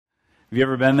Have you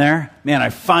ever been there? Man, I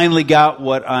finally got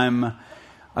what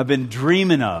I've been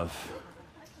dreaming of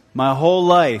my whole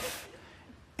life,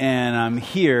 and I'm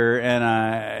here,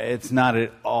 and it's not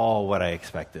at all what I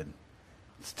expected.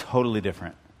 It's totally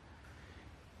different.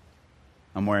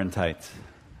 I'm wearing tights.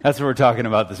 That's what we're talking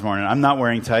about this morning. I'm not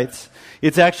wearing tights.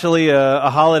 It's actually a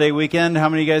holiday weekend. How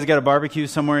many of you guys got a barbecue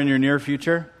somewhere in your near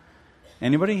future?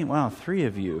 Anybody? Wow, 3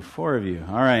 of you, 4 of you.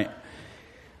 All right.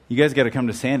 You guys got to come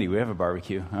to Sandy. We have a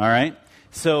barbecue. All right.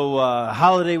 So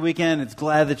holiday weekend. It's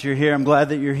glad that you're here. I'm glad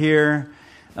that you're here.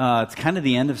 It's kind of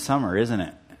the end of summer, isn't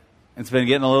it? It's been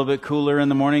getting a little bit cooler in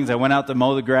the mornings. I went out to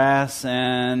mow the grass,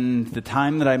 and the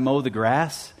time that I mow the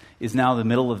grass is now the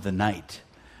middle of the night,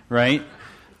 right?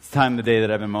 It's the time of the day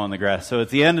that I've been mowing the grass. So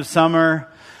it's the end of summer,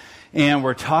 and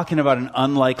we're talking about an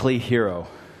unlikely hero.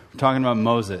 We're talking about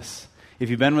Moses. If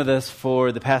you've been with us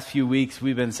for the past few weeks,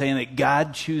 we've been saying that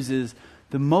God chooses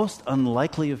the most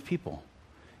unlikely of people,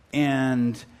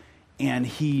 and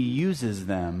he uses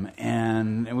them.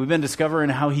 And we've been discovering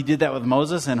how he did that with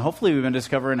Moses, and hopefully we've been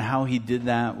discovering how he did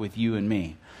that with you and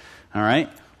me. All right?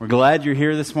 We're glad you're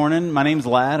here this morning. My name's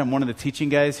Lad. I'm one of the teaching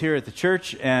guys here at the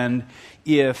church, and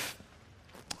if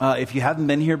you haven't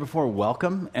been here before,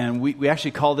 welcome. And we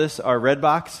actually call this our Red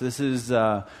Box. This is,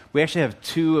 we actually have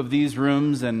 2 of these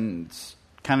rooms, and it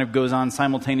kind of goes on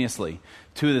simultaneously.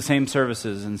 2 of the same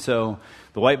services. And so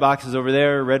the white box is over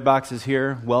there, red box is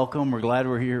here. Welcome. We're glad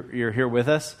you're here with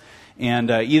us. And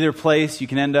either place, you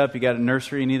can end up, you got a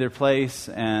nursery in either place.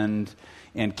 And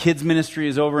kids ministry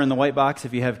is over in the white box.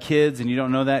 If you have kids and you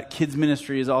don't know that, kids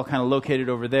ministry is all kind of located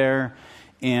over there.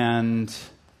 And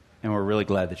we're really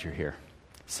glad that you're here.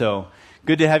 So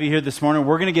good to have you here this morning.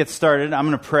 We're going to get started. I'm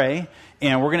going to pray,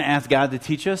 and we're going to ask God to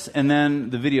teach us, and then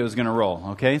the video is going to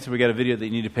roll, okay? So we got a video that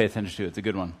you need to pay attention to. It's a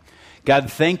good one.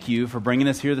 God, thank you for bringing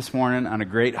us here this morning on a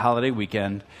great holiday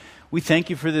weekend. We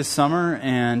thank you for this summer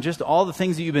and just all the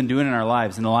things that you've been doing in our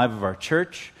lives, in the life of our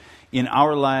church, in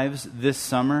our lives this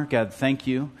summer. God, thank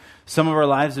you. Some of our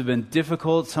lives have been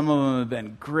difficult. Some of them have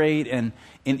been great. And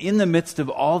in the midst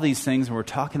of all these things, and we're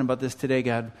talking about this today,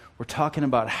 God, we're talking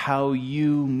about how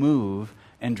you move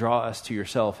and draw us to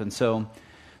yourself. And so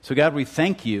God, we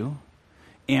thank you,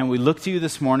 and we look to you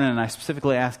this morning, and I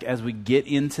specifically ask as we get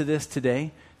into this today,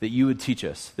 that you would teach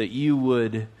us, that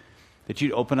you'd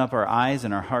open up our eyes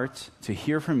and our hearts to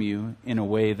hear from you in a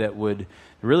way that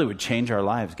really would change our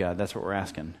lives, God. That's what we're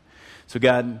asking. So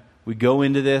God, we go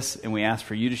into this and we ask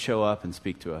for you to show up and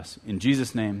speak to us. In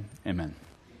Jesus' name, amen.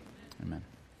 Amen.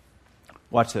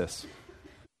 Watch this.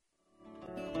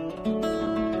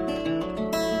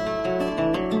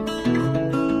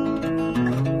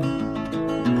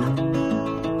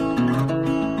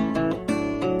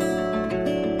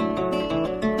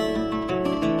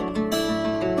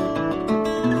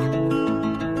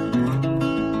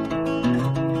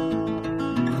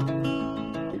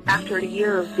 After a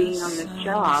year of being on this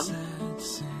job,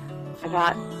 I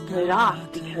got laid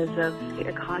off because of the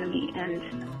economy, and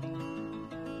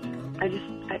I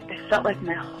felt like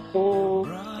my whole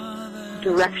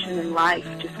direction in life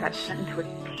just got sent into a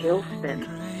tailspin.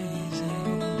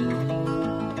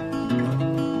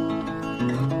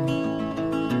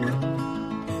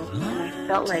 And I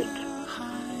felt like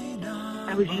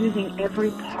I was using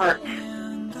every part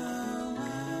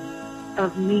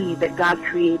of me that God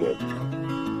created.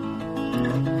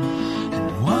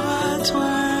 What's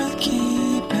worth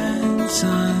keeping,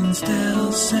 sun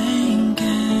still sinking.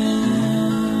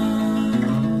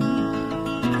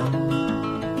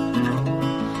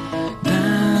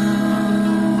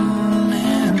 Down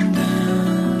and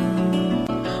down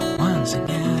once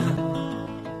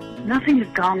again. Nothing has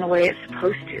gone the way it's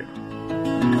supposed to. Down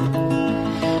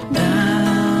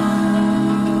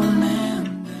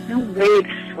and down. No way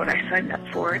this is what I signed up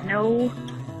for. No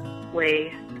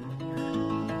way.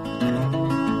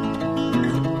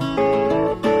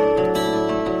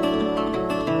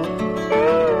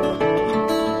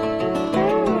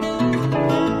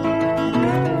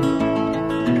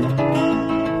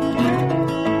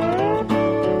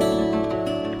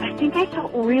 I think I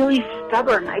felt really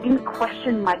stubborn. I didn't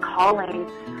question my calling.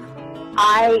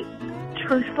 I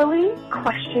truthfully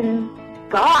questioned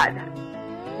God.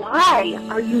 Why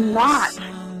are you not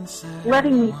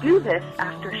letting me do this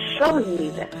after showing me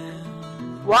this?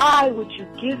 Why would you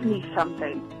give me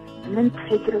something and then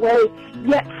take it away,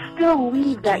 yet still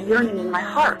leave that yearning in my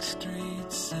heart?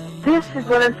 This is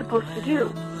what I'm supposed to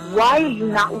do. Why are you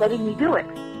not letting me do it?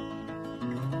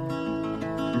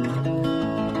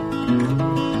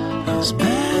 Those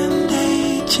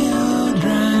Band-Aid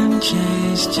children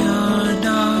chased your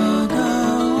dog away.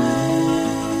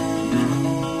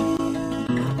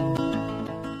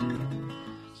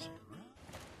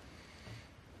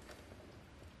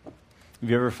 Have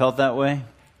you ever felt that way? Have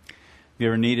you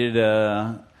ever needed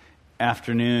a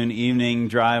afternoon, evening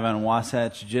drive on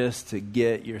Wasatch just to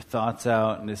get your thoughts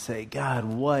out and to say, God,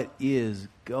 what is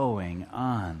going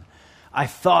on? I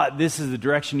thought this is the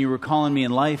direction you were calling me in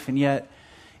life, and yet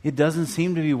it doesn't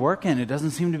seem to be working. It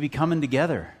doesn't seem to be coming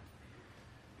together.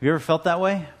 Have you ever felt that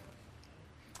way?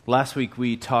 Last week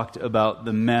we talked about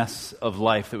the mess of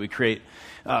life that we create.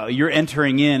 You're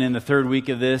entering in the third week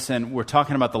of this, and we're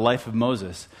talking about the life of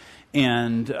Moses.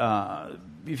 And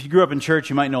if you grew up in church,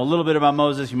 you might know a little bit about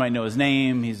Moses. You might know his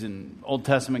name. He's an Old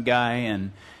Testament guy.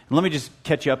 And let me just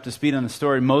catch you up to speed on the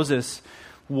story. Moses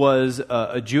was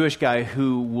a Jewish guy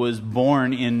who was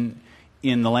born in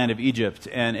the land of Egypt.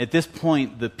 And at this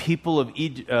point, the people of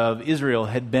Israel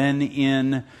had been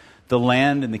in the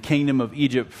land and the kingdom of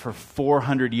Egypt for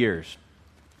 400 years.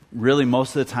 Really,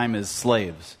 most of the time as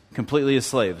slaves, completely as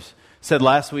slaves. Said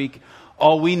last week,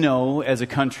 all we know as a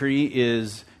country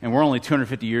is, and we're only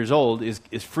 250 years old, is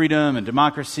freedom and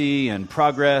democracy and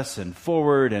progress and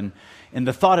forward. And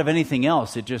the thought of anything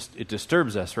else, it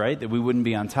disturbs us, right? That we wouldn't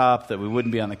be on top, that we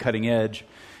wouldn't be on the cutting edge.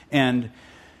 And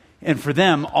for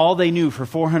them, all they knew for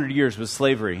 400 years was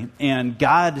slavery. And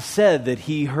God said that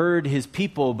he heard his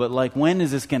people, but like, when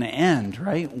is this going to end,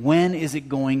 right? When is it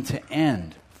going to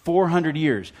end? 400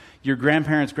 years. Your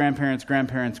grandparents,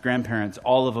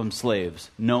 all of them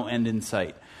slaves. No end in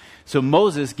sight. So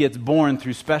Moses gets born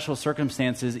through special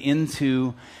circumstances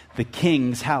into the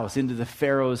king's house, into the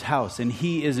Pharaoh's house. And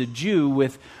he is a Jew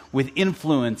with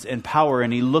influence and power,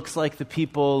 and he looks like the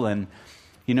people, and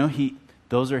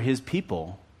those are his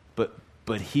people.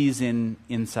 But he's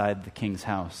inside the king's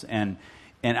house. And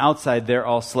outside they're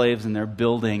all slaves, and they're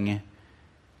building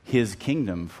his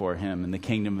kingdom for him and the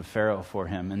kingdom of Pharaoh for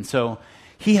him. And so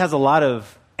he has a lot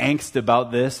of angst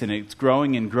about this, and it's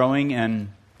growing and growing. And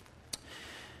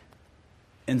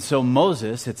so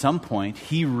Moses, at some point,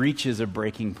 he reaches a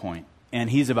breaking point. And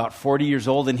he's about 40 years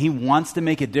old, and he wants to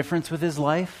make a difference with his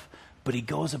life, but he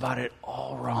goes about it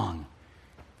all wrong.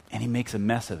 And he makes a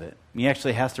mess of it. He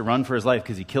actually has to run for his life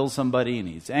because he kills somebody, and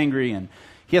he's angry, and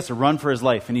he has to run for his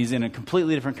life. And he's in a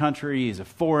completely different country. He's a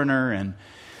foreigner,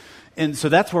 and so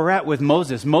that's where we're at with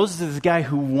Moses. Moses is a guy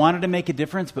who wanted to make a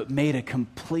difference, but made a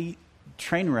complete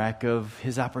train wreck of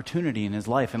his opportunity in his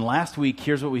life. And last week,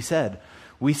 here's what we said.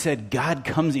 We said God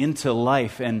comes into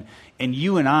life, and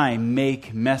you and I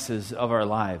make messes of our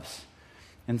lives.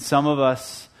 And some of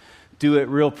us do it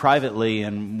real privately,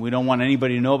 and we don't want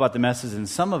anybody to know about the messes. And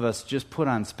some of us just put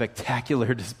on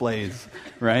spectacular displays,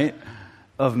 right,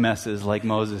 of messes like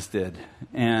Moses did.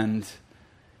 And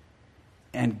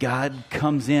God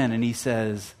comes in, and he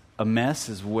says, a mess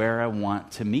is where I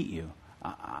want to meet you.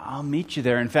 I'll meet you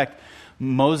there. In fact,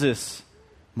 Moses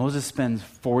spends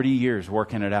 40 years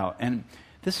working it out. And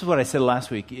this is what I said last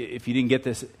week. If you didn't get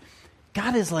this,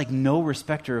 God is like no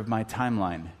respecter of my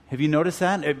timeline. Have you noticed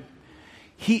that?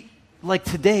 Like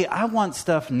today, I want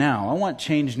stuff now. I want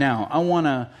change now. I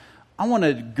want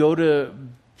to go to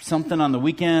something on the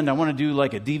weekend. I want to do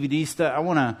like a DVD stuff. I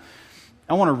want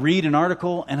to read an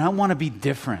article, and I want to be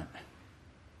different,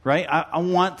 right? I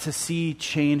want to see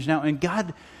change now. And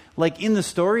God, like in the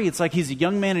story, it's like he's a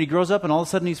young man and he grows up, and all of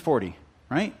a sudden he's 40,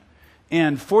 right?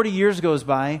 And 40 years goes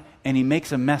by, and he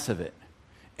makes a mess of it.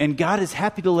 And God is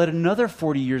happy to let another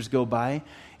 40 years go by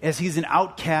as he's an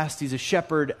outcast, he's a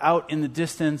shepherd out in the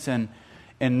distance, and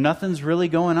nothing's really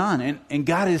going on. And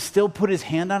God has still put his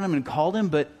hand on him and called him,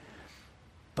 but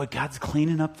God's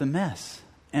cleaning up the mess.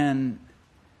 And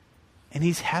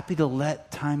he's happy to let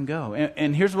time go.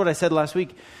 And here's what I said last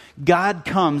week. God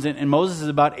comes, and Moses is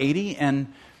about 80,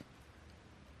 and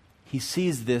he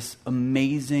sees this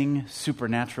amazing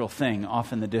supernatural thing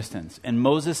off in the distance. And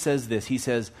Moses says this. He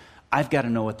says, I've got to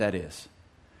know what that is.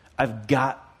 I've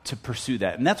got to pursue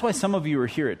that. And that's why some of you are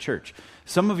here at church.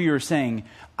 Some of you are saying,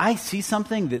 I see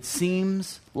something that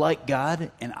seems like God,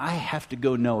 and I have to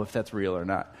go know if that's real or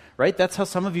not. Right? That's how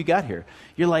some of you got here.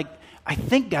 You're like, I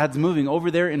think God's moving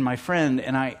over there in my friend,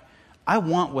 and I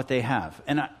want what they have.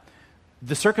 And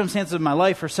the circumstances of my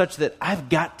life are such that I've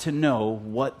got to know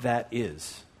what that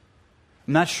is.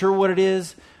 I'm not sure what it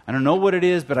is. I don't know what it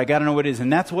is, but I got to know what it is.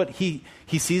 And that's what he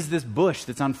sees, this bush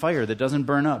that's on fire, that doesn't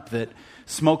burn up, that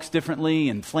smokes differently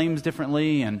and flames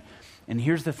differently. And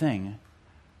here's the thing.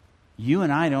 You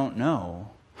and I don't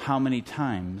know how many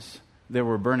times there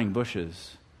were burning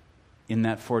bushes in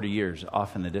that 40 years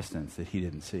off in the distance that he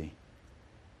didn't see.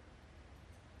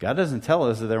 God doesn't tell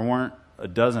us that there weren't a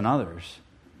dozen others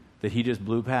that he just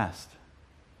blew past.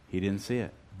 He didn't see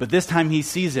it. But this time he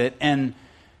sees it, and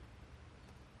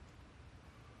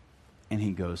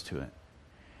he goes to it.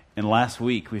 And last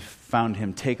week we found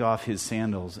him take off his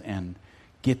sandals and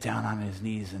get down on his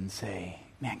knees and say,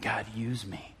 man, God, use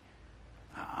me.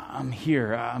 I'm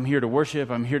here. I'm here to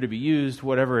worship. I'm here to be used,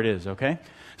 whatever it is, okay?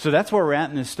 So that's where we're at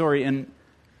in this story. And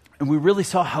we really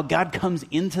saw how God comes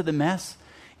into the mess.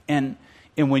 And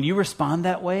when you respond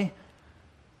that way,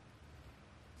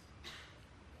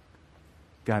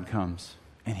 God comes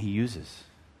and he uses.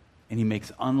 And he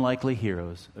makes unlikely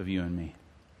heroes of you and me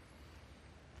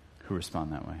who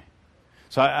respond that way.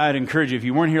 So I'd encourage you, if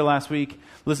you weren't here last week,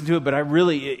 listen to it. But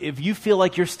if you feel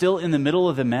like you're still in the middle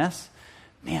of the mess,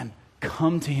 man,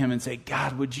 come to him and say,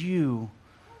 God, would you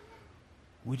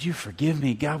forgive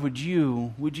me? God, would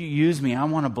you use me? I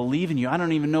want to believe in you. I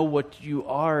don't even know what you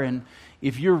are. And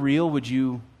if you're real, would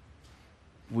you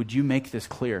make this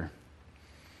clear?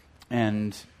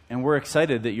 And we're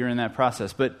excited that you're in that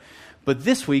process. But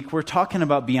this week, we're talking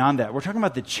about beyond that. We're talking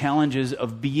about the challenges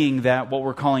of being that, what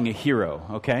we're calling a hero,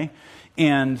 okay?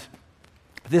 And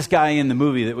this guy in the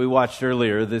movie that we watched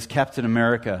earlier, this Captain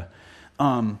America,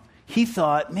 he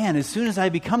thought, man, as soon as I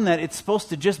become that, it's supposed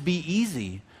to just be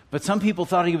easy. But some people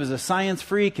thought he was a science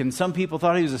freak, and some people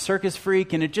thought he was a circus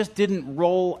freak, and it just didn't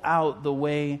roll out the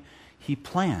way he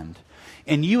planned.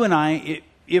 And you and I,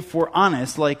 if we're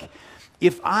honest, like,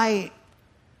 if I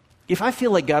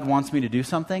feel like God wants me to do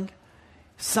something,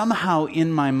 somehow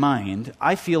in my mind,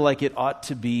 I feel like it ought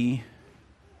to be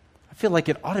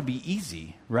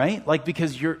easy, right? Like,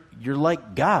 because you're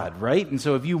like God, right? And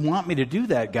so if you want me to do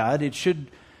that, God, shouldn't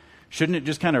it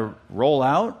just kind of roll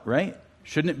out, right?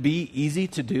 Shouldn't it be easy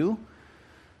to do?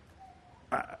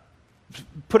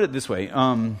 Put it this way.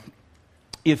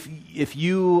 If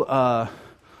you,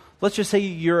 let's just say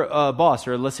you're a boss,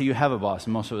 or let's say you have a boss,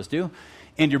 and most of us do,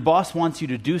 and your boss wants you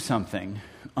to do something,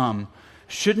 don't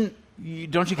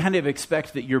you kind of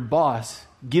expect that your boss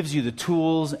gives you the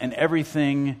tools and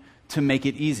everything to make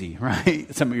it easy,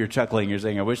 right? Some of you are chuckling. You're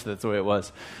saying, I wish that's the way it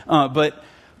was.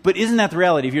 But isn't that the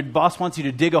reality? If your boss wants you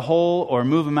to dig a hole or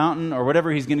move a mountain or whatever,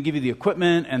 he's going to give you the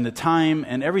equipment and the time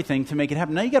and everything to make it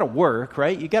happen. Now, you got to work,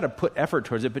 right? You got to put effort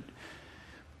towards it.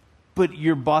 But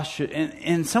your boss should, and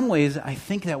in some ways, I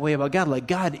think that way about God. Like,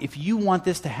 God, if you want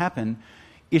this to happen,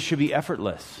 it should be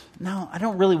effortless. No, I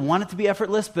don't really want it to be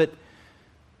effortless, but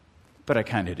I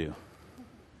kind of do.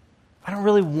 I don't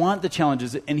really want the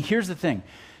challenges. And here's the thing.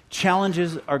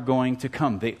 Challenges are going to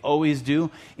come. They always do.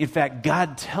 In fact,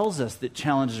 God tells us that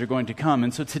challenges are going to come.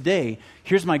 And so today,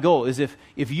 here's my goal, is if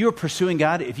you're pursuing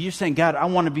God, if you're saying, God, I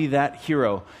want to be that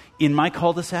hero in my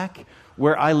cul-de-sac,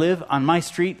 where I live, on my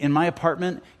street, in my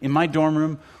apartment, in my dorm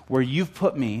room, where you've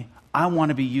put me, I want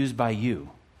to be used by you.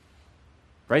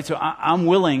 Right? So I'm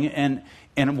willing, and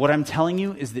what I'm telling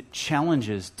you is that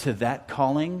challenges to that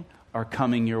calling are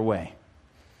coming your way.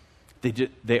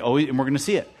 They always, and we're going to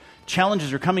see it.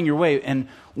 Challenges are coming your way, and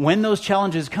when those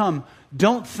challenges come,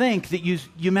 don't think that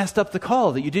you messed up the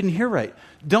call, that you didn't hear right.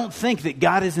 Don't think that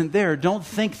God isn't there. Don't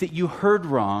think that you heard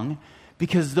wrong,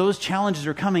 because those challenges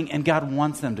are coming, and God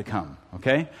wants them to come,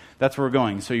 okay? That's where we're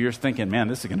going. So you're thinking, man,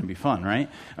 this is going to be fun, right?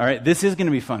 All right, this is going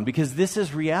to be fun, because this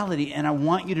is reality, and I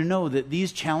want you to know that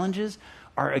these challenges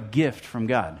are a gift from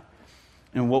God.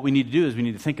 And what we need to do is we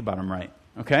need to think about them right,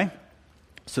 okay?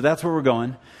 So that's where we're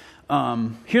going.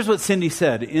 Here's what Cindy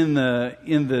said in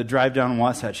the drive down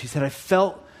Wasatch. She said, I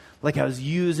felt like I was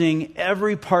using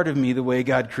every part of me the way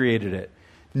God created it.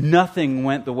 Nothing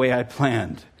went the way I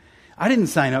planned. I didn't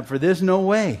sign up for this, no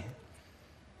way.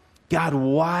 God,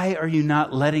 why are you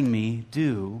not letting me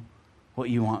do what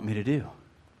you want me to do?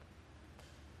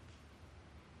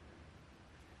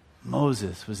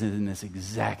 Moses was in this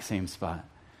exact same spot.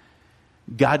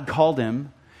 God called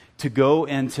him to go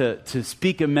and to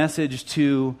speak a message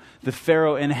to the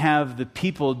Pharaoh and have the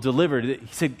people delivered. He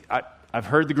said, I've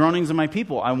heard the groanings of my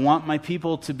people. I want my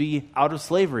people to be out of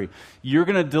slavery. You're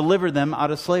going to deliver them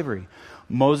out of slavery.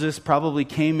 Moses probably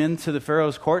came into the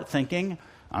Pharaoh's court thinking,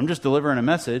 I'm just delivering a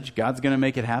message. God's going to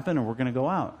make it happen, and we're going to go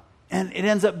out. And it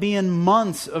ends up being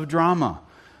months of drama,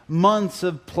 months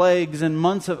of plagues, and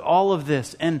months of all of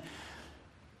this. And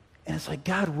it's like,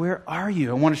 God, where are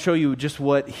you? I want to show you just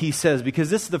what he says, because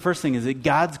this is the first thing, is that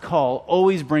God's call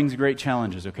always brings great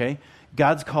challenges, okay?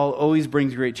 God's call always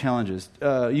brings great challenges.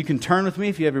 You can turn with me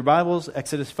if you have your Bibles,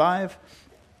 Exodus 5.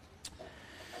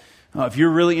 If you're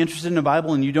really interested in a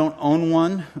Bible and you don't own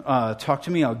one, talk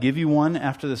to me. I'll give you one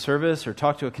after the service, or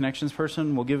talk to a connections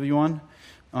person. We'll give you one.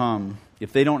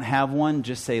 If they don't have one,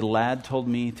 just say, Lad told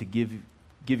me to give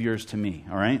yours to me,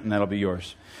 all right? And that'll be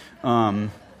yours.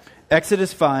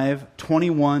 Exodus 5,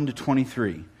 21 to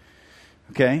 23.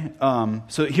 Okay?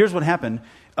 So here's what happened.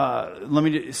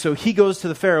 So he goes to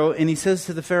the Pharaoh, and he says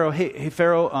to the Pharaoh, hey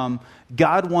Pharaoh,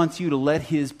 God wants you to let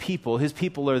his people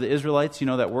are the Israelites,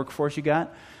 that workforce you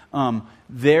got,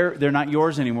 they're not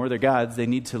yours anymore. They're God's. They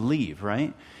need to leave,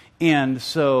 right? And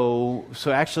so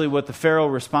actually what the Pharaoh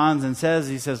responds and says,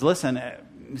 he says, listen,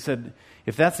 he said,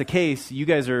 if that's the case, you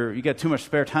got too much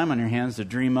spare time on your hands to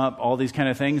dream up all these kind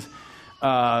of things. What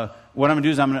I'm going to do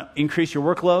is I'm going to increase your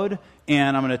workload,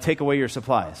 and I'm going to take away your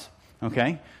supplies.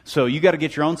 Okay? So you got to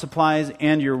get your own supplies,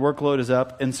 and your workload is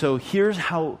up. And so here's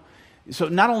how. So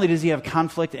not only does he have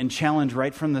conflict and challenge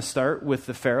right from the start with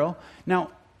the Pharaoh.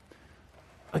 Now,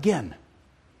 again,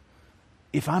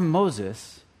 if I'm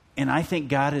Moses and I think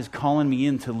God is calling me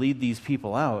in to lead these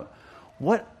people out,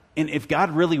 and if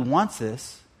God really wants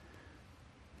this,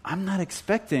 I'm not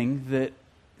expecting that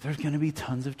there's going to be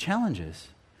tons of challenges.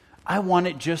 I want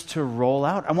it just to roll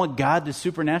out. I want God to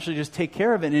supernaturally just take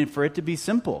care of it and for it to be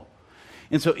simple.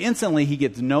 And so instantly he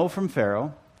gets no from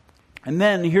Pharaoh. And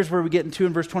then here's where we get into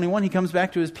in verse 21. He comes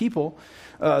back to his people,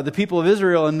 the people of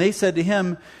Israel, and they said to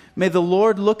him, may the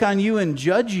Lord look on you and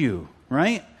judge you,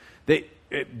 right? They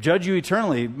judge you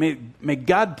eternally. May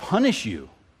God punish you,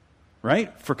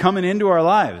 right, for coming into our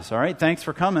lives. All right, thanks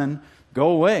for coming. Go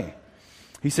away.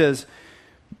 He says,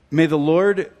 may the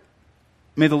Lord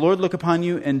look upon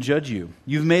you and judge you.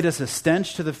 You've made us a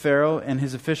stench to the Pharaoh and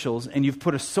his officials, and you've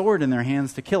put a sword in their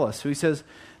hands to kill us. So he says,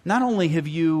 not only have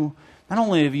you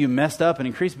messed up and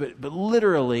increased, but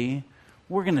literally,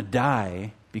 we're going to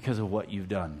die because of what you've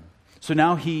done. So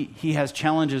now he has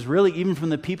challenges really even from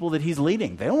the people that he's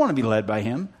leading. They don't want to be led by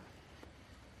him.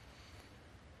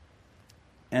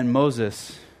 And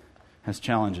Moses has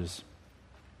challenges.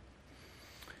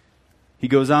 He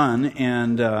goes on,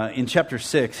 and in chapter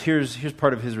 6, here's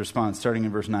part of his response, starting in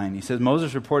verse 9. He says,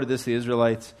 Moses reported this to the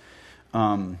Israelites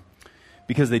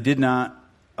because they did not,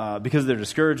 because of their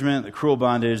discouragement, the cruel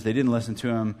bondage, they didn't listen to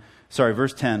him. Sorry,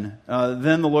 verse 10.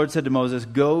 Then the Lord said to Moses,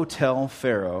 go tell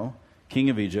Pharaoh,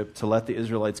 king of Egypt, to let the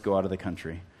Israelites go out of the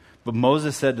country. But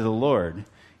Moses said to the Lord,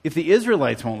 if the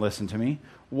Israelites won't listen to me,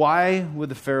 why would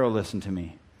the Pharaoh listen to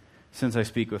me, since I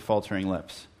speak with faltering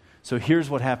lips? So here's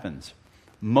what happens.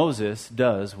 Moses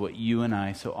does what you and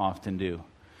I so often do.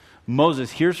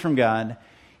 Moses hears from God.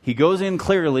 He goes in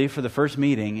clearly for the first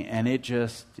meeting, and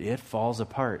it falls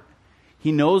apart.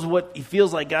 He knows what he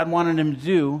feels like God wanted him to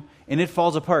do, and it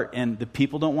falls apart. And the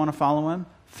people don't want to follow him.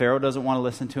 Pharaoh doesn't want to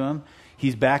listen to him.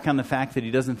 He's back on the fact that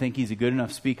he doesn't think he's a good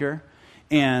enough speaker.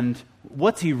 And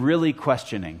what's he really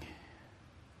questioning?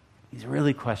 He's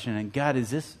really questioning, God, is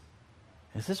this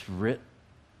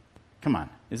come on,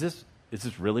 is this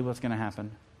really what's going to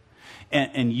happen?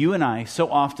 And you and I,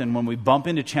 so often when we bump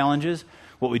into challenges,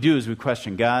 what we do is we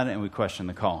question God and we question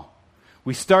the call.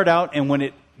 We start out, and when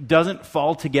it doesn't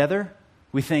fall together,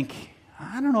 we think,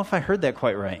 I don't know if I heard that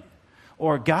quite right.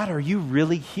 Or, God, are you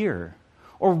really here?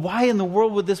 Or why in the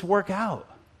world would this work out?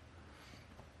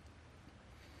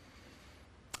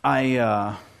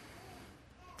 I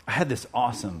had this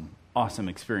awesome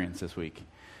experience this week.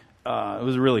 It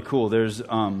was really cool. There's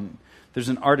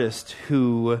an artist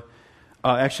who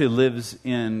actually lives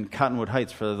in Cottonwood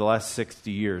Heights for the last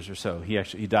 60 years or so.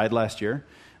 He died last year.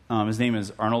 His name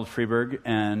is Arnold Freeberg,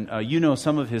 and you know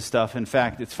some of his stuff. In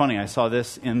fact, it's funny. I saw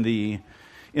this in the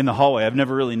hallway. I've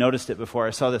never really noticed it before.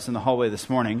 I saw this in the hallway this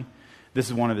morning. This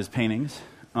is one of his paintings.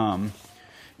 And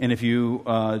if you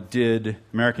did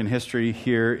American history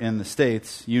here in the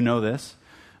States, you know this.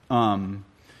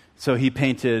 So he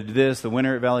painted this, the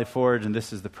winter at Valley Forge, and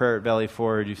this is the prayer at Valley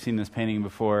Forge. You've seen this painting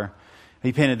before.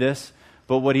 He painted this.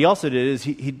 But what he also did is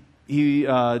he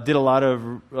did a lot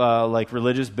of like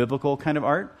religious, biblical kind of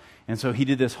art. And so he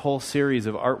did this whole series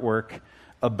of artwork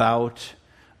about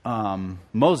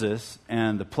Moses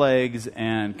and the plagues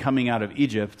and coming out of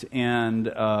Egypt. And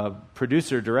a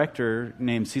producer-director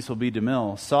named Cecil B.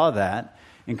 DeMille saw that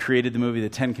and created the movie The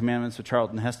Ten Commandments with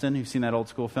Charlton Heston. You've seen that old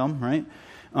school film, right?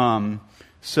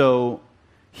 So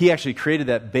he actually created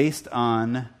that based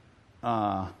on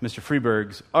Mr.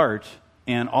 Freeberg's art,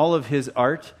 and all of his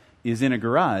art is in a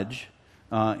garage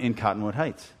in Cottonwood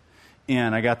Heights.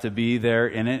 And I got to be there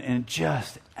in it, and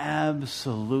just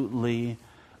absolutely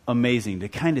amazing to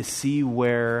kind of see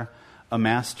where a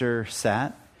master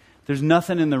sat. There's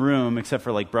nothing in the room except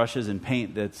for like brushes and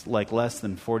paint that's like less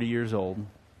than 40 years old.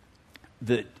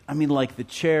 Like the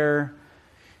chair,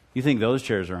 you think those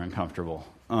chairs are uncomfortable.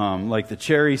 Like the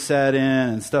chair he sat in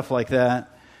and stuff like that.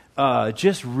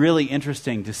 Just really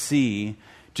interesting to see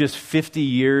just 50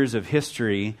 years of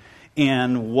history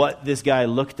and what this guy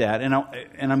looked at.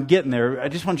 And I'm getting there. I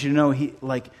just want you to know, he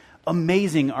like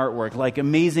amazing artwork, like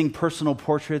amazing personal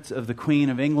portraits of the Queen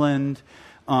of England,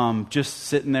 just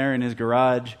sitting there in his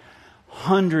garage.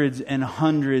 Hundreds and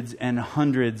hundreds and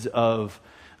hundreds of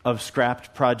of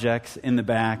scrapped projects in the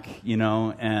back,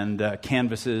 and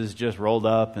canvases just rolled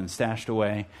up and stashed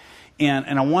away.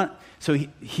 So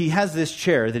he has this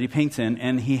chair that he paints in,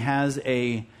 and he has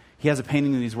a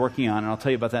painting that he's working on, and I'll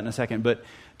tell you about that in a second. But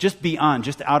just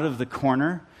out of the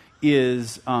corner,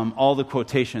 is all the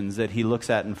quotations that he looks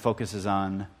at and focuses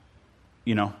on,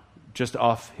 just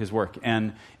off his work.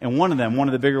 And one of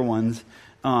the bigger ones,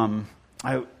 I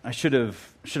should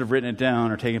have written it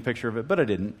down or taken a picture of it, but I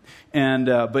didn't.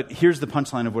 But here's the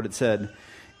punchline of what it said.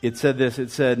 It said this. It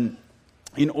said,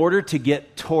 in order to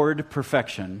get toward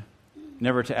perfection,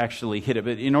 never to actually hit it,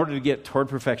 but in order to get toward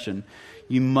perfection,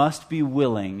 you must be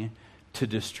willing to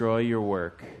destroy your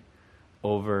work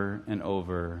over and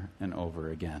over and over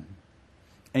again.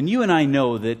 And you and I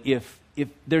know that if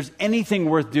there's anything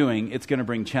worth doing, it's going to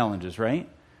bring challenges, right?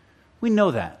 We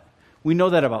know that. We know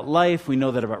that about life. We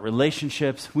know that about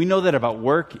relationships. We know that about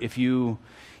work. If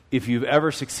you've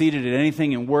ever succeeded at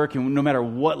anything in work, and no matter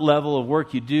what level of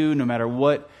work you do, no matter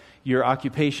what your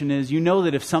occupation is, you know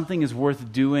that if something is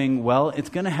worth doing well, it's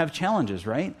going to have challenges,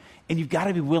 right? And you've got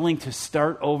to be willing to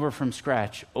start over from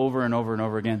scratch over and over and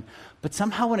over again. But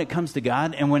somehow when it comes to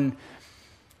God, and when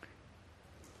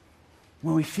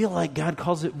we feel like God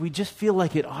calls it, we just feel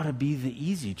like it ought to be the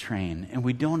easy train, and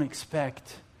we don't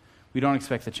expect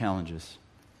the challenges.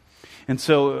 And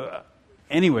so,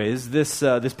 anyways, this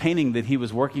painting that he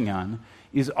was working on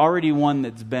is already one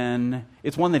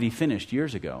it's one that he finished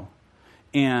years ago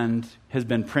and has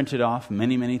been printed off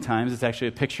many, many times. It's actually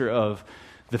a picture of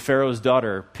the Pharaoh's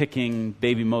daughter picking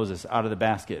baby Moses out of the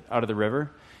basket, out of the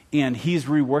river. And he's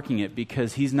reworking it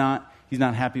because he's not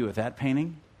happy with that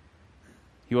painting.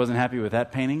 He wasn't happy with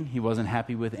that painting. He wasn't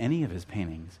happy with any of his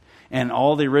paintings. And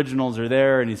all the originals are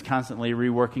there, and he's constantly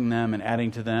reworking them and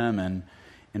adding to them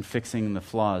and fixing the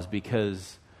flaws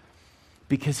because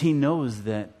he knows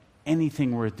that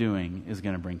anything worth doing is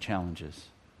going to bring challenges.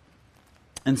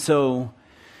 And so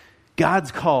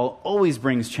God's call always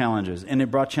brings challenges, and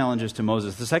it brought challenges to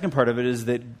Moses. The second part of it is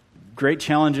that great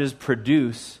challenges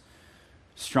produce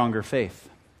stronger faith.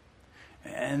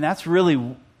 And that's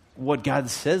really what God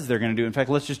says they're going to do. In fact,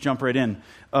 let's just jump right in.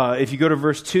 If you go to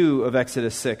verse 2 of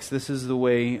Exodus 6, this is the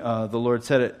way the Lord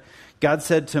said it. God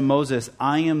said to Moses,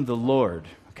 I am the Lord.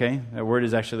 Okay? That word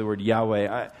is actually the word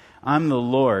Yahweh. I'm the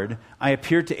Lord. I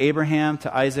appeared to Abraham,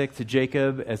 to Isaac, to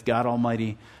Jacob as God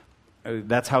Almighty.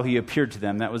 That's how he appeared to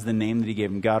them. That was the name that he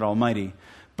gave him, God Almighty.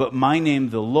 But my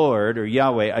name, the Lord, or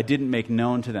Yahweh, I didn't make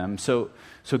known to them. So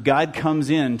God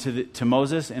comes in to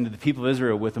Moses and to the people of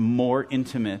Israel with a more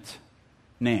intimate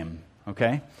name,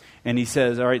 okay? And he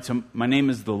says, all right, so my name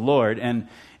is the Lord, and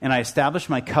I established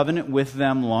my covenant with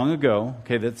them long ago.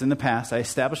 Okay, that's in the past. I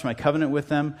established my covenant with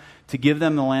them to give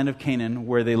them the land of Canaan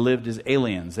where they lived as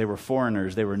aliens. They were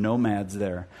foreigners. They were nomads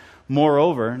there.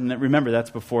 Moreover, and remember,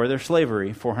 that's before their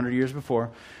slavery, 400 years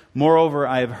before. Moreover,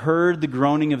 I have heard the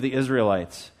groaning of the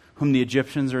Israelites, whom the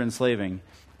Egyptians are enslaving,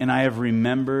 and I have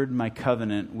remembered my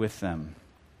covenant with them.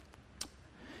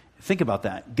 Think about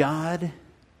that. God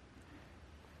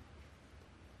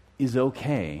is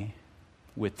okay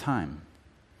with time.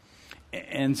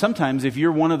 And sometimes if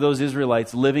you're one of those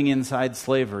Israelites living inside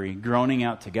slavery, groaning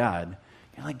out to God,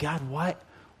 you're like, God,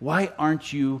 why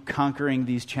aren't you conquering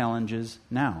these challenges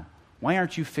now? Why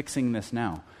aren't you fixing this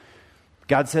now?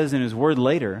 God says in his word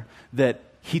later that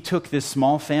he took this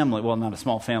small family, well, not a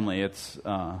small family, it's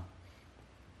a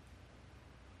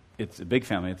big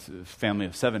family, it's a family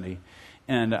of 70.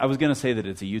 And I was going to say that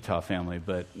it's a Utah family,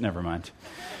 but never mind.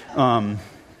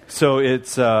 So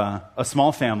it's a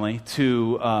small family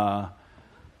to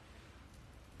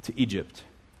Egypt.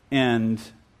 And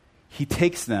he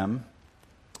takes them,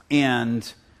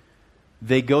 and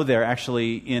they go there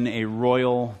actually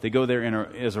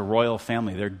as a royal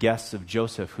family. They're guests of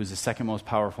Joseph, who's the second most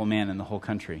powerful man in the whole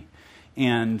country.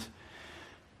 And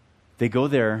they go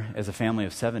there as a family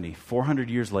of 70. 400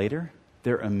 years later,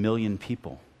 they're 1 million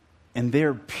people. And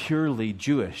they're purely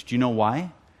Jewish. Do you know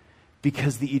why?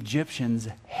 Because the Egyptians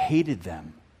hated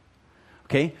them.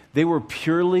 Okay? They were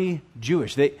purely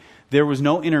Jewish. There was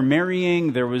no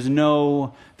intermarrying. There was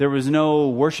no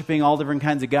worshiping all different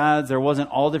kinds of gods. There wasn't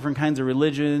all different kinds of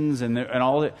religions and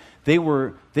all that. They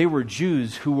were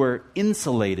Jews who were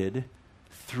insulated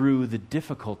through the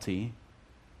difficulty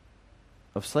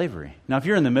of slavery. Now, if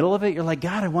you're in the middle of it, you're like,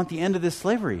 God, I want the end of this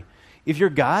slavery. If you're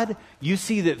God, you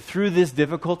see that through this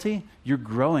difficulty, you're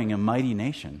growing a mighty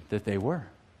nation that they were.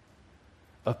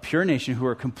 A pure nation who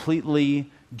are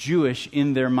completely Jewish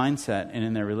in their mindset and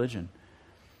in their religion.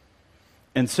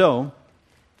 And so,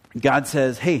 God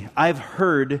says, hey, I've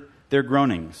heard their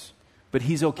groanings, but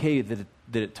he's okay that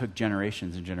it took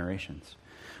generations and generations.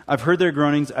 I've heard their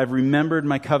groanings. I've remembered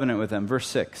my covenant with them. Verse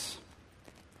 6.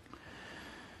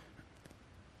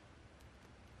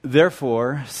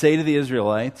 Therefore, say to the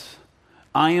Israelites,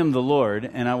 I am the Lord,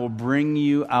 and I will bring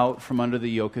you out from under the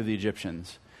yoke of the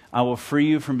Egyptians. I will free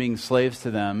you from being slaves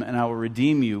to them, and I will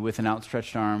redeem you with an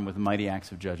outstretched arm with mighty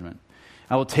acts of judgment.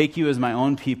 I will take you as my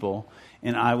own people,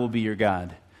 and I will be your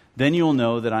God. Then you will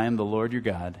know that I am the Lord your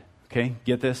God. Okay,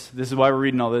 get this? This is why we're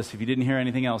reading all this. If you didn't hear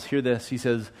anything else, hear this. He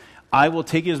says, I will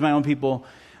take you as my own people.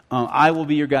 I will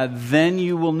be your God. Then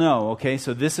you will know. Okay,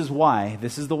 so this is why.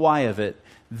 This is the why of it.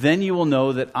 Then you will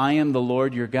know that I am the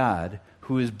Lord your God,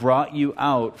 who has brought you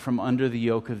out from under the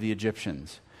yoke of the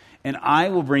Egyptians. And I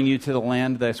will bring you to the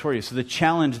land that I swore you. So the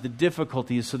challenge, the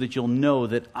difficulty is so that you'll know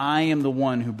that I am the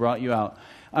one who brought you out.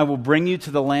 I will bring you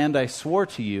to the land I swore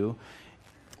to you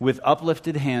with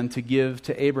uplifted hand to give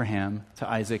to Abraham, to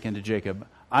Isaac, and to Jacob.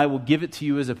 I will give it to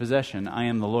you as a possession. I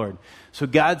am the Lord. So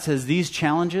God says these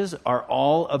challenges are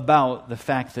all about the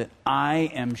fact that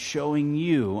I am showing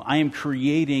you, I am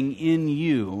creating in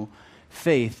you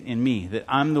faith in me, that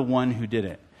I'm the one who did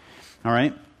it. All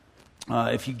right?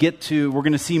 If you get to, we're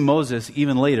going to see Moses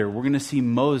even later. We're going to see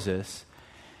Moses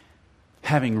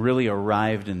having really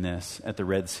arrived in this at the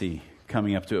Red Sea,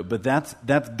 coming up to it. But that's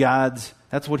God's,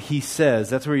 that's what he says.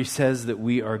 That's where he says that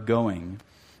we are going.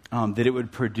 That it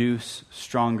would produce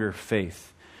stronger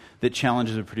faith, that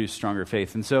challenges would produce stronger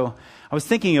faith. And so I was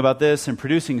thinking about this and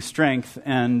producing strength,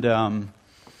 and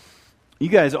you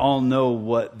guys all know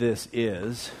what this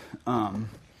is. At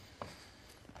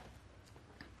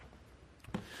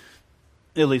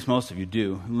least most of you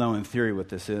do know in theory what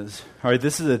this is. All right,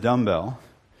 this is a dumbbell.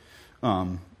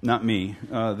 Not me.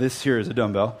 This here is a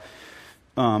dumbbell.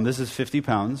 This is 50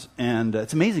 pounds, and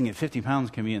it's amazing that 50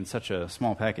 pounds can be in such a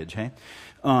small package, hey?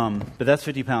 But that's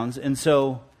 50 pounds. And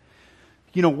so,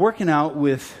 working out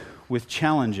with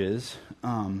challenges,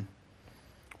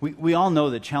 we all know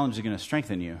that challenges are going to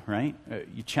strengthen you, right?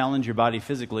 You challenge your body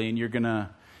physically, and you're gonna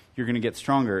get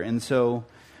stronger. And so,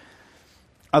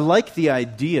 I like the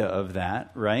idea of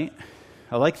that, right?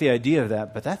 I like the idea of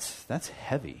that, but that's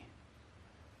heavy.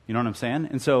 You know what I'm saying?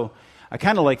 And so, I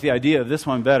kind of like the idea of this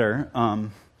one better.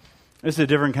 This is a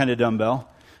different kind of dumbbell.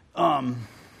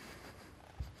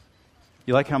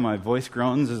 You like how my voice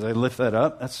groans as I lift that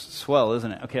up? That's swell, isn't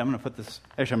it? Okay, I'm going to put this,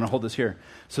 actually I'm going to hold this here.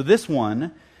 So this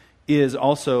one is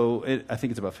also, I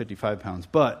think it's about 55 pounds.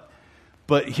 But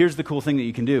here's the cool thing that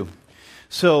you can do.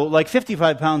 So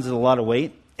 55 pounds is a lot of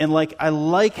weight. And I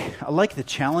like the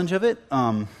challenge of it.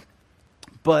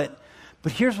 But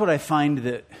here's what I find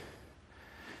that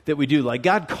we do.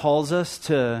 God calls us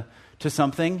to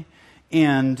something,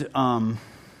 and I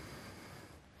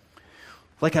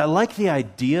like the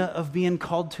idea of being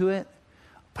called to it,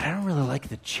 but I don't really like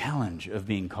the challenge of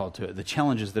being called to it, the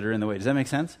challenges that are in the way. Does that make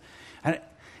sense? And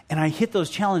I hit those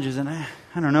challenges, and I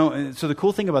don't know. So the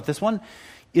cool thing about this one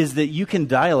is that you can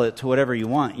dial it to whatever you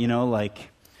want.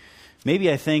 Maybe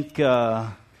I think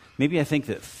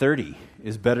that 30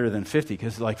 is better than 50,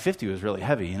 because 50 was really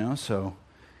heavy, so...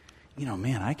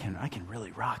 man, I can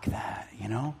really rock that,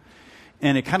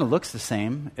 And it kind of looks the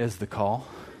same as the call.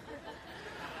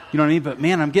 You know what I mean? But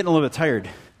man, I'm getting a little bit tired.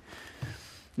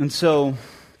 And so,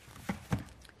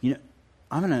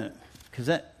 I'm going to, because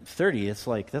that 30,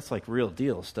 that's real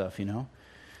deal stuff,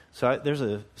 So there's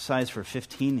a size for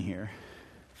 15 here.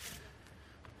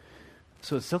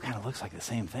 So it still kind of looks like the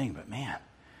same thing, but man,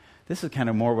 this is kind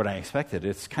of more what I expected.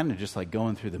 It's kind of just like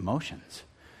going through the motions,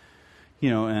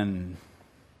 and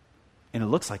it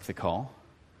looks like the call,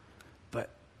 but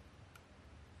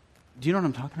do you know what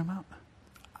I'm talking about?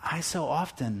 I so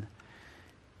often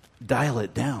dial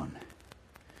it down.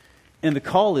 And the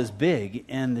call is big,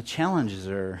 and the challenges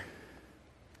they're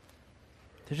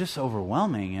just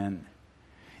overwhelming. And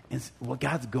what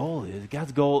God's goal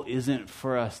isn't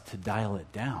for us to dial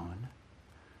it down,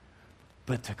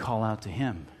 but to call out to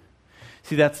Him.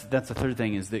 See, that's the third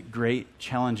thing, is that great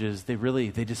challenges, they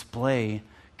display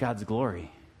God's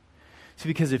glory. See,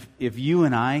 because if you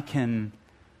and I can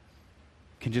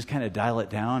just kind of dial it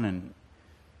down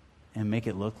and make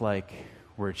it look like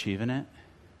we're achieving it,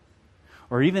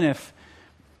 or even if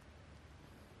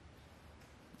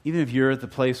you're at the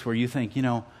place where you think,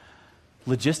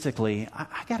 logistically,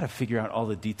 I got to figure out all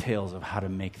the details of how to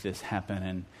make this happen,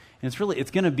 and it's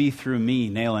going to be through me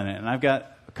nailing it, and I've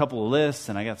got a couple of lists,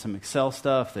 and I got some Excel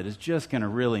stuff that is just going to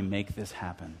really make this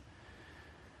happen.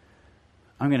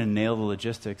 I'm going to nail the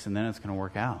logistics, and then it's going to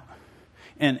work out.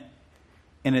 And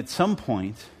at some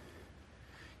point,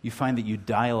 you find that you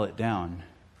dial it down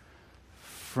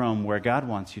from where God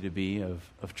wants you to be, of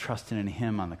trusting in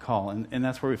Him on the call. And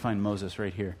that's where we find Moses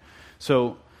right here.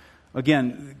 So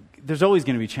again, there's always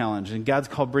going to be challenge, and God's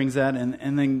call brings that,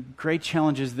 and then great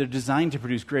challenges, they're designed to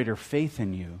produce greater faith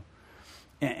in you.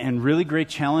 And really great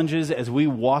challenges, as we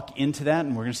walk into that,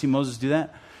 and we're going to see Moses do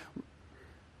that,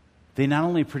 they not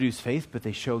only produce faith, but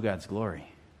they show God's glory.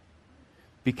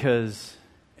 Because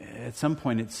at some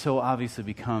point, it so obviously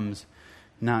becomes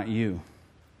not you.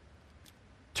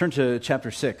 Turn to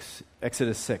chapter 6,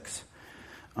 Exodus 6.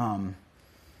 And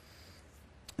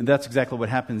that's exactly what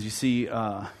happens. You see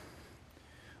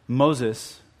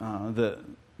Moses,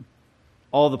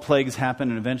 all the plagues happen,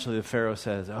 and eventually the Pharaoh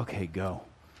says, okay, go,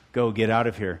 get out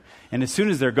of here. And as soon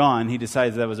as they're gone, he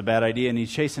decides that was a bad idea, and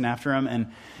he's chasing after them.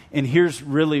 And here's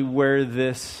really where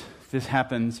this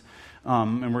happens.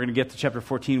 And we're going to get to chapter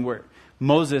 14, where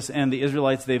Moses and the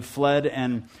Israelites, they've fled,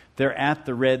 and they're at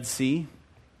the Red Sea.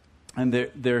 And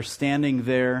they're standing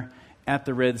there at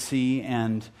the Red Sea,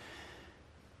 and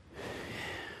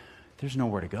there's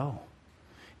nowhere to go.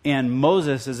 And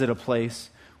Moses is at a place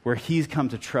where he's come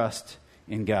to trust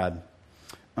in God.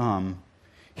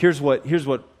 Here's what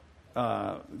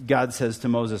God says to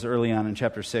Moses early on in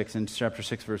chapter 6. In chapter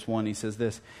 6, verse 1, he says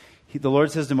this. The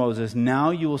Lord says to Moses,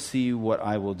 "Now you will see what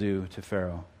I will do to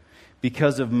Pharaoh.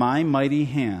 Because of my mighty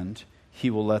hand, he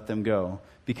will let them go.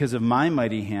 Because of my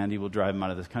mighty hand, he will drive them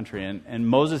out of this country." And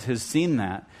Moses has seen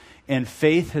that. And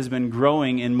faith has been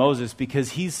growing in Moses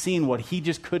because he's seen what he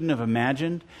just couldn't have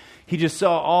imagined. He just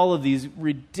saw all of these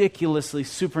ridiculously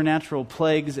supernatural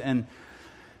plagues, and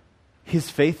his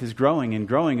faith is growing and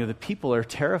growing. And the people are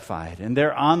terrified, and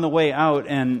they're on the way out.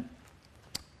 And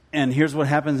here's what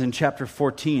happens in chapter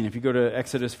 14. If you go to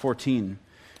Exodus 14,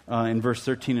 in verse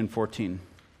 13 and 14.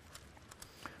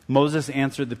 Moses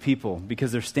answered the people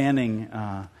because they're standing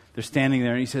there,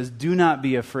 and he says, "Do not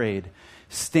be afraid.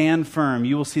 Stand firm.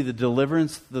 You will see the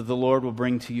deliverance that the Lord will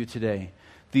bring to you today.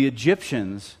 The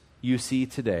Egyptians you see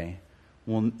today,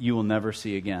 you will never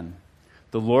see again.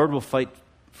 The Lord will fight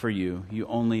for you. You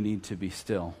only need to be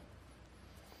still."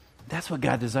 That's what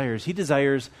God desires. He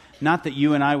desires not that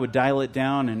you and I would dial it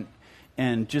down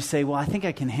and just say, well, I think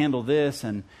I can handle this,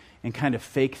 and kind of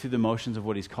fake through the motions of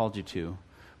what he's called you to.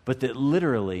 But that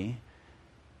literally,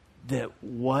 that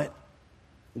what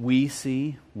we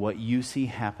see, what you see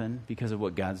happen because of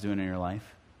what God's doing in your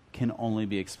life can only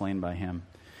be explained by him.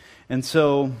 And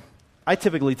so I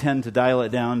typically tend to dial it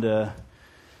down to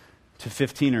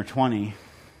 15 or 20.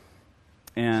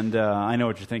 And I know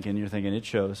what you're thinking. You're thinking it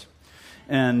shows.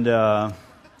 And I'm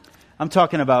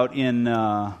talking about in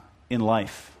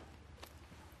life.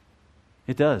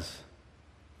 It does.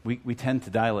 We tend to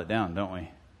dial it down, don't we?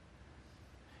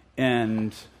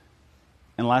 And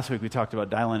last week we talked about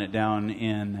dialing it down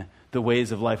in the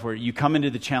ways of life where you come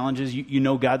into the challenges, you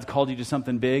know God's called you to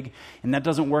something big, and that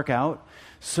doesn't work out,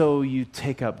 so you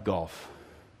take up golf.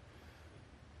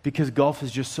 Because golf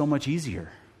is just so much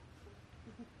easier.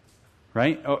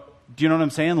 Right? Oh, do you know what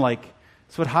I'm saying? Like,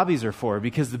 that's what hobbies are for,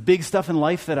 because the big stuff in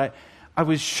life that I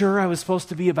was sure I was supposed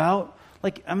to be about,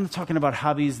 like, I'm not talking about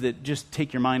hobbies that just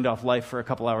take your mind off life for a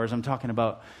couple hours. I'm talking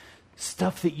about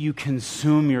stuff that you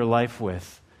consume your life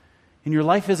with. And your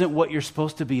life isn't what you're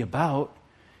supposed to be about.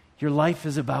 Your life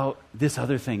is about this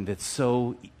other thing that's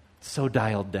so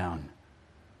dialed down.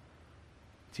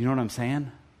 Do you know what I'm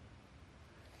saying?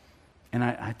 And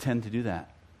I tend to do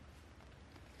that.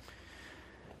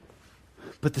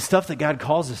 But the stuff that God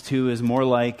calls us to is more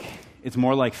like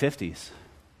 50s.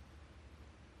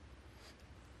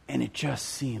 And it just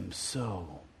seems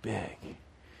so big.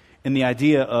 And the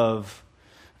idea of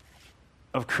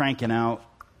cranking out,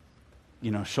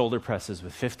 shoulder presses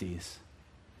with 50s,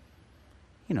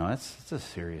 it's a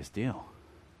serious deal.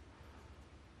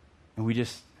 And we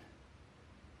just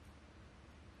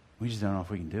don't know if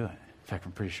we can do it. In fact,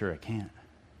 I'm pretty sure I can't.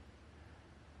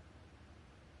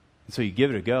 And so you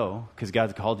give it a go because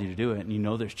God's called you to do it, and you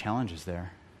know there's challenges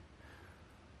there.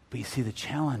 But you see, the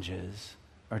challenges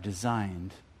are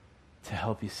designed to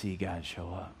help you see God show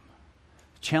up.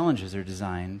 The challenges are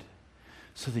designed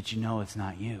so that you know it's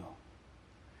not you.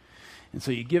 And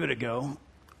so you give it a go.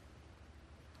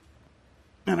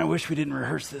 And I wish we didn't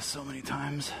rehearse this so many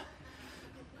times.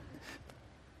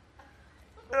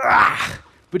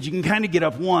 But you can kind of get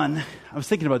up one. I was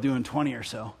thinking about doing 20 or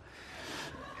so.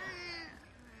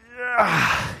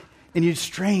 And you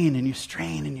strain and you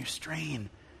strain and you strain.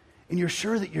 And you're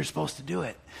sure that you're supposed to do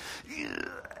it.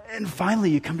 And finally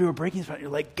you come to a breaking spot. You're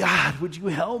like, God, would you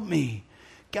help me?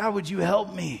 God, would you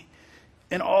help me?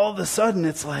 And all of a sudden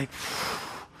it's like,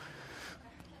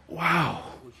 wow,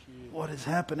 what is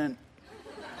happening?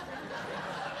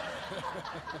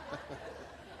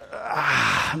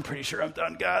 I'm pretty sure I'm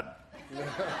done, God.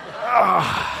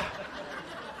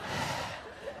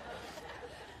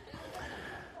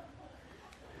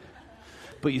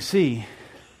 But you see,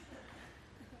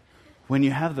 when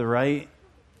you have the right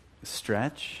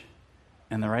stretch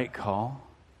and the right call,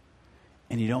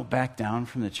 and you don't back down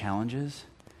from the challenges,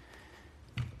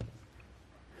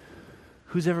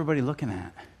 who's everybody looking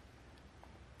at?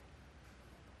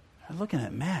 They're looking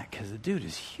at Matt because the dude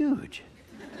is huge.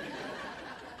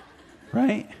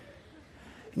 Right?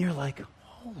 And you're like,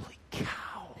 holy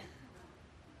cow,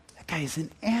 that guy is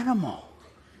an animal.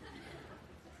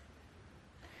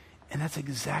 And that's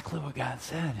exactly what God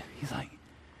said. He's like,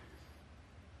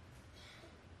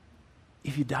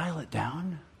 if you dial it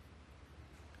down,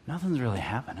 nothing's really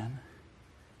happening.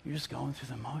 You're just going through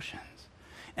the motions.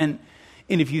 And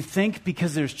if you think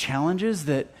because there's challenges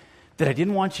that I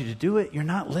didn't want you to do it, you're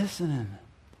not listening.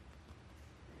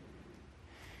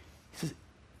 He says,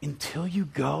 until you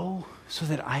go so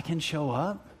that I can show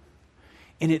up,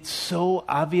 and it's so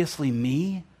obviously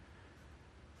me,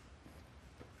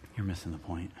 you're missing the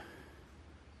point.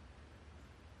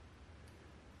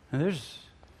 Now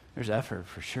there's effort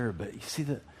for sure, but you see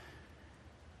that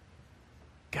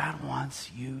God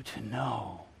wants you to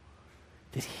know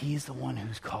that He's the one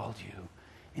who's called you,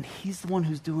 and He's the one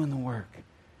who's doing the work.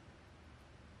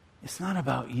 It's not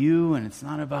about you, and it's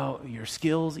not about your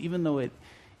skills, even though it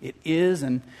is,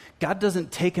 and God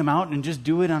doesn't take him out and just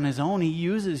do it on his own. He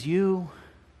uses you,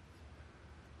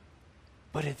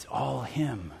 but it's all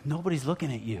Him. Nobody's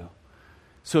looking at you.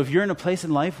 So if you're in a place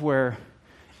in life where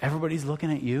everybody's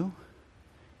looking at you,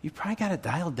 you probably got it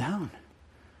dialed down.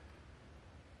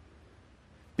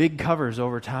 Big covers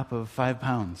over top of 5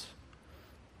 pounds.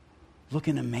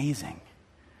 Looking amazing.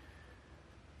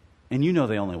 And you know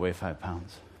they only weigh 5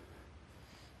 pounds.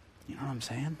 You know what I'm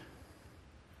saying?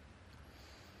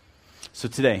 So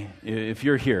today, if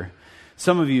you're here,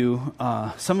 some of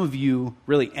you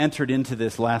really entered into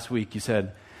this last week. You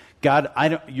said, God,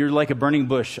 you're like a burning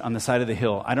bush on the side of the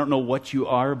hill. I don't know what you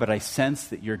are, but I sense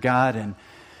that you're God, and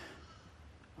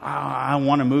I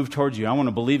want to move towards you. I want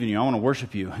to believe in you. I want to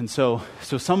worship you. And so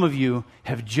some of you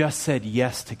have just said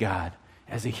yes to God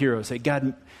as a hero. Say,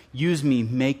 God, use me,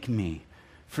 make me,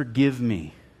 forgive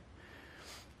me.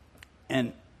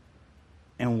 And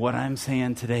what I'm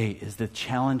saying today is the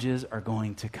challenges are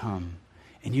going to come.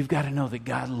 And you've got to know that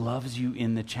God loves you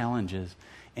in the challenges,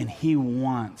 and He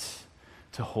wants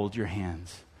to hold your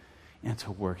hands and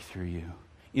to work through you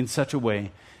in such a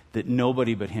way that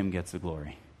nobody but Him gets the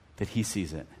glory. That He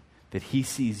sees it, that He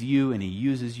sees you and He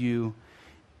uses you,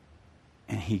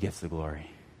 and He gets the glory.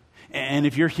 And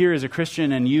if you're here as a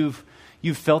Christian and you've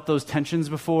felt those tensions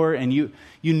before, and you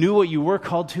knew what you were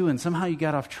called to, and somehow you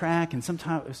got off track, and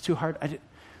sometimes it was too hard,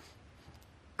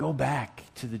 go back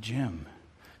to the gym.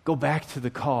 Go back to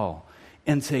the call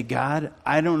and say, God,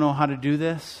 I don't know how to do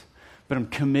this, but I'm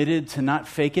committed to not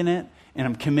faking it, and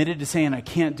I'm committed to saying I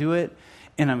can't do it,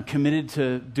 and I'm committed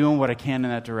to doing what I can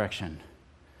in that direction.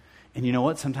 And you know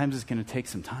what? Sometimes it's going to take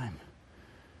some time.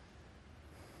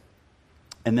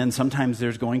 And then sometimes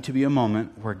there's going to be a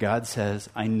moment where God says,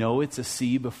 I know it's a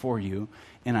sea before you,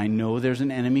 and I know there's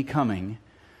an enemy coming.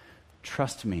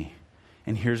 Trust me.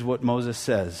 And here's what Moses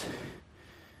says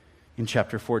in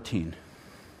chapter 14.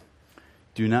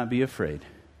 Do not be afraid.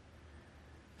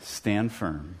 Stand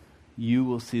firm. You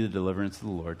will see the deliverance of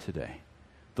the Lord today.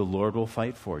 The Lord will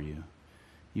fight for you.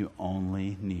 You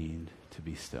only need to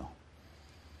be still.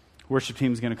 Worship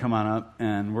team is going to come on up,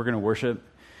 and we're going to worship.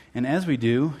 And as we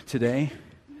do today,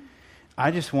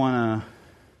 I just want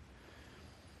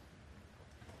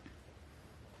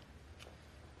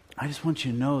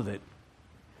you to know that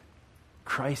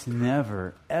Christ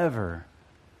never, ever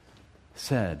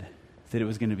said that it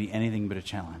was going to be anything but a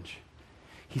challenge.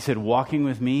 He said, walking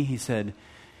with me, he said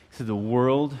the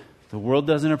world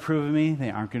doesn't approve of me, they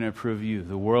aren't going to approve of you.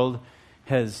 The world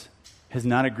has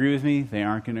not agreed with me, they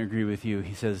aren't going to agree with you.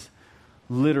 He says,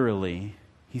 literally,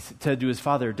 he said to his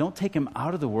Father, don't take him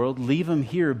out of the world, leave him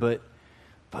here, but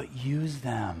use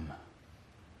them.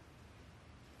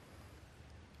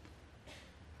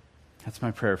 That's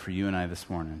my prayer for you and I this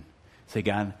morning. Say,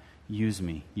 God, use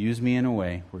me. Use me in a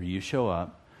way where you show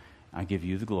up, I give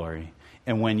you the glory.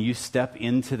 And when you step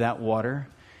into that water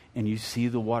and you see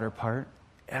the water part,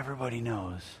 everybody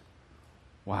knows,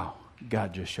 wow,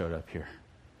 God just showed up here.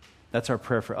 That's our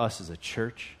prayer for us as a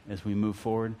church as we move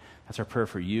forward. That's our prayer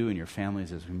for you and your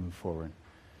families as we move forward.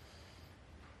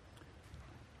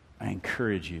 I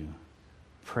encourage you,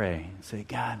 pray, say,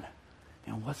 God,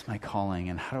 what's my calling,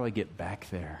 and how do I get back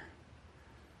there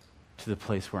to the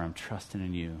place where I'm trusting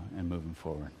in you and moving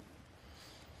forward?